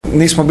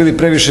nismo bili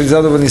previše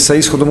zadovoljni sa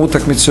ishodom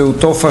utakmice u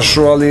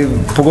Tofašu, ali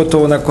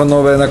pogotovo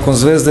nakon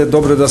Zvezde,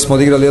 dobro je da smo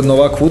odigrali jednu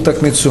ovakvu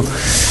utakmicu.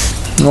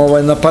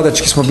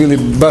 Napadački smo bili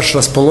baš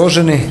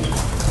raspoloženi.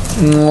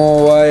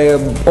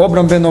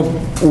 Obrambeno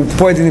u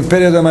pojedinim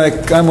periodama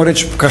je, ajmo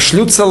reći,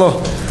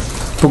 kašljucalo,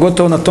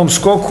 pogotovo na tom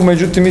skoku,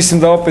 međutim mislim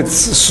da opet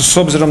s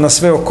obzirom na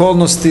sve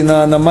okolnosti,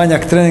 na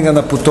manjak treninga,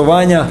 na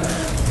putovanja,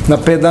 na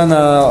 5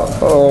 dana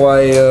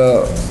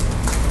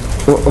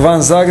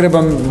van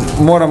Zagreba,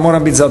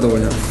 moram biti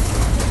zadovoljan.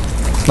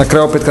 Na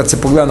kraju opet kad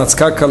se pogleda,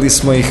 nadskakali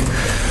smo ih,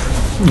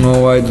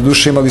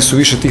 doduše imali su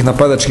više tih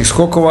napadačkih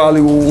skokova,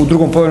 ali u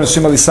drugom poluvremenu su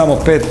imali samo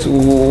 5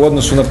 u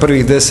odnosu na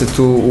prvih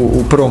 10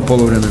 u prvom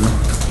poluvremenu.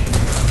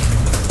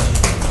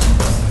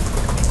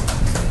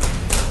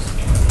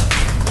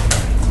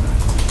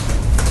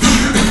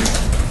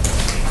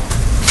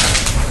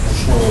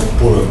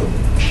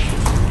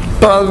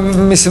 Pa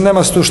mislim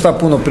nema tu šta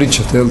puno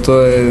pričati, jer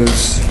to je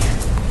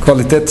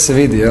kvalitet se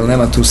vidi, jer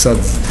nema tu sad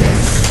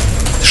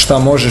šta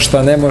može,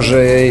 šta ne može.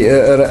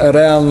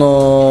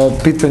 Realno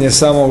pitanje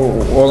samo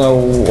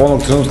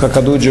onog trenutka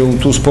kad uđe u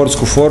tu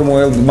sportsku formu,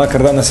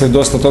 makar danas je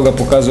dosta toga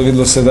pokazao,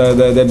 vidjelo se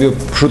da je bio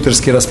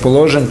šuterski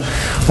raspoložen,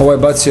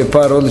 bacio je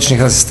par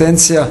odličnih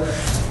asistencija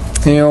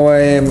i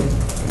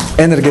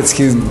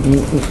energetski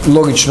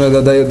logično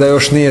je da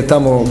još nije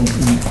tamo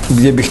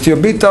gdje bi htio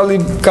biti, ali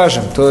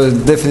kažem, to je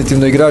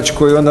definitivno igrač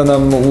koji onda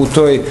nam u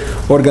toj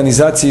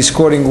organizaciji i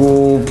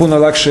skoringu puno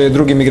lakše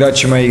drugim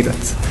igračima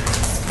igrati.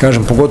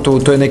 Kažem, pogotovo u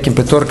toj nekim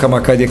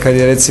petorkama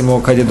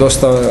kad je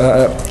dosta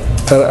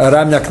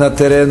Ramljak na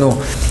terenu,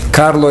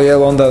 Karlo,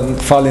 onda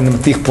fali nam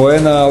tih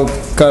poena, ali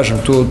kažem,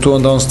 tu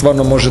onda on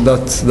stvarno može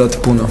dati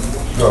puno.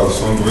 Da, ali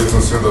su on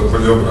dvojica sve da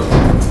bolje obrane.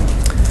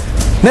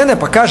 Ne,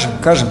 pa kažem,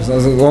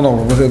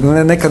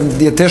 nekad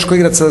je teško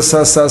igrati sa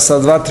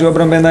 2-3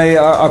 obrambena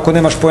ako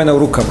nemaš poena u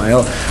rukama, jel?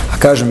 A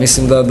kažem,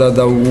 mislim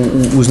da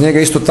uz njega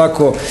isto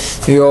tako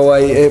i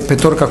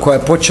petorka koja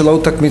je počela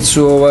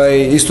utakmicu,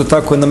 isto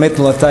tako je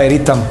nametnula taj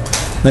ritam.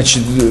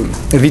 Znači,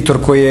 Vitor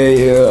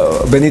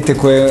Benite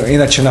koji je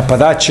inače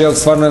napadač,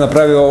 stvarno je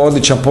napravio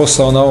odličan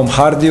posao na ovom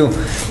Hardiju,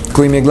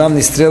 koji im je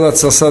glavni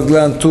strelac, ali sad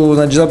gledam tu,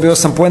 znači zabio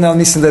 8 poena, ali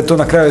mislim da je to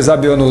na kraju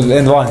zabio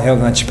N1,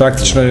 znači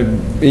praktično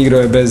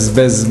igrao je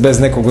bez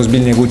nekog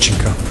ozbiljnijeg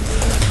učinka.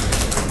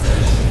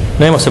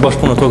 Nema se baš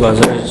puno toga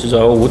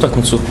za ovu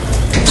utakmicu.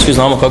 Svi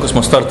znamo kako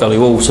smo startali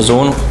u ovu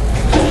sezonu,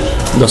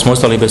 da smo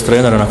ostali bez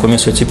trenera nakon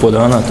mjesec i pol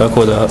dana,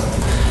 tako da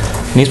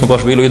nismo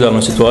baš bili u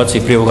idealnoj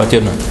situaciji prije ovoga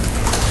tjedna.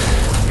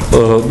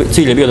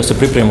 Cilj je bio da se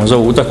pripremimo za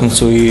ovu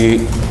utakmicu i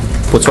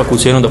pod svaku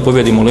cijenu da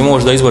pobjedimo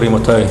Limož, da izborimo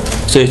taj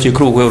sljedeći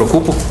krug u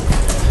Eurokupu.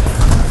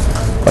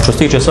 A što se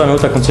tiče same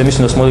utakmice,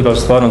 mislim da smo odigrali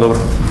stvarno dobro.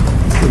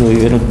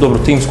 Jednu dobru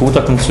timsku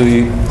utakmicu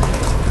i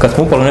kad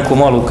smo upali neku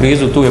malu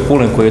krizu, tu je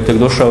Pulen koji je tek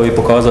došao i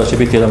pokazao da će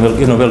biti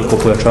jedno veliko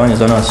pojačanje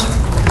za nas.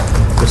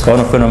 Je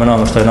stvarno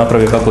fenomenalno što je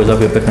napravio, kako je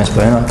zabio 15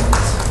 poena.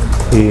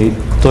 I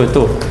to je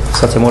to.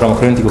 Sad se moramo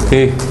krenuti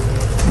ok.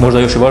 Možda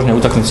još i važnije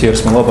utakmice jer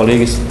smo u oba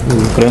ligi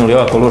krenuli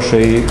jako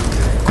loše i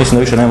mislim da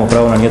više nemamo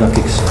pravo na nijedan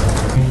kiks.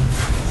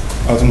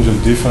 I think the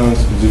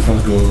defense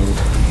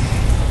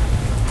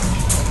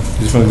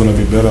gonna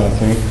be better, I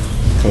think,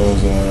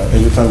 because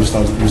every time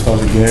we start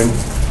the game,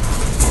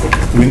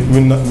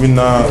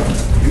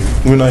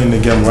 we're not in the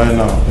game right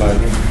now. Like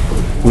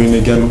we're in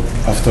the game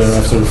after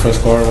the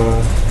first quarter,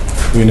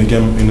 we're in the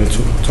game in the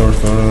third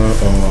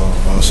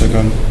quarter or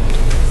second.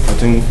 I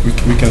think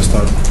we can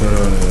start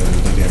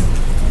the game.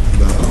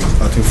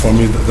 I think for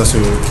me that's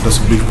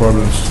a big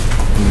problem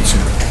in the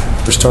team.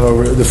 First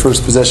turnover, the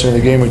first possession of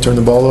the game, we turned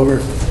the ball over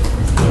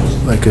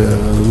like a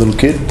little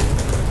kid.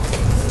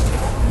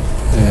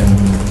 And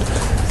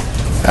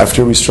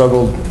after we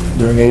struggled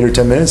during 8 or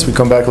 10 minutes, we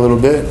come back a little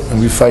bit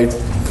and we fight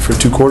for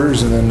 2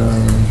 quarters, and then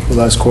the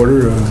last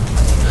quarter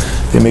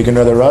they make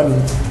another run,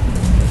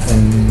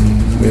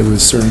 and we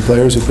have certain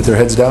players who put their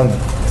heads down.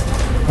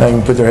 Not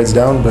even put their heads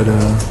down, but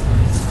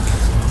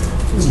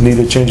need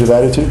a change of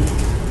attitude.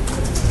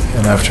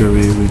 And after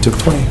we took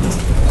 20.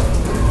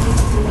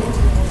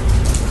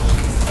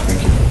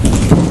 Thank you.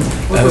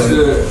 What was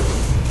the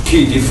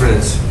key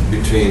difference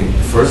between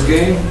the first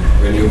game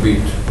when you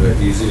beat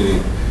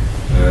easily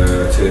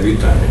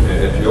kkcedevita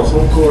at your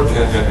home court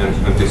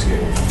and this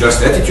game?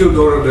 Just attitude,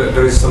 or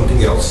there is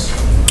something else?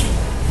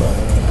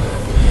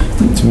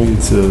 To me,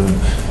 it's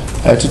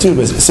attitude.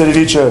 But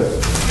kkcedevita,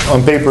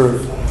 on paper,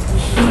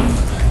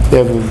 they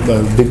have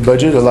a big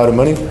budget, a lot of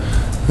money.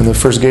 In the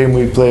first game,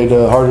 we played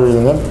harder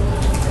than them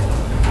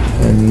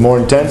and more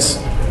intense.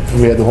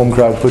 We had the home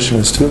crowd pushing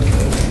us too.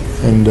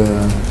 And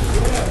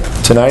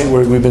tonight,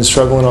 we've been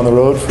struggling on the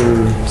road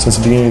since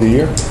the beginning of the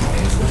year.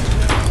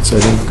 So I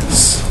think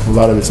a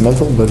lot of it's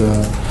mental, but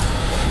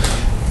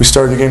we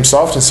started the game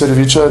soft instead of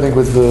kkcedevita. I think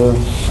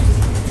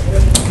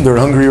they're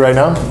hungry right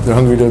now. They're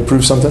hungry to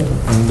prove something,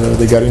 and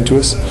they got into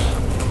us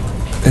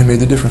and made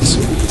the difference.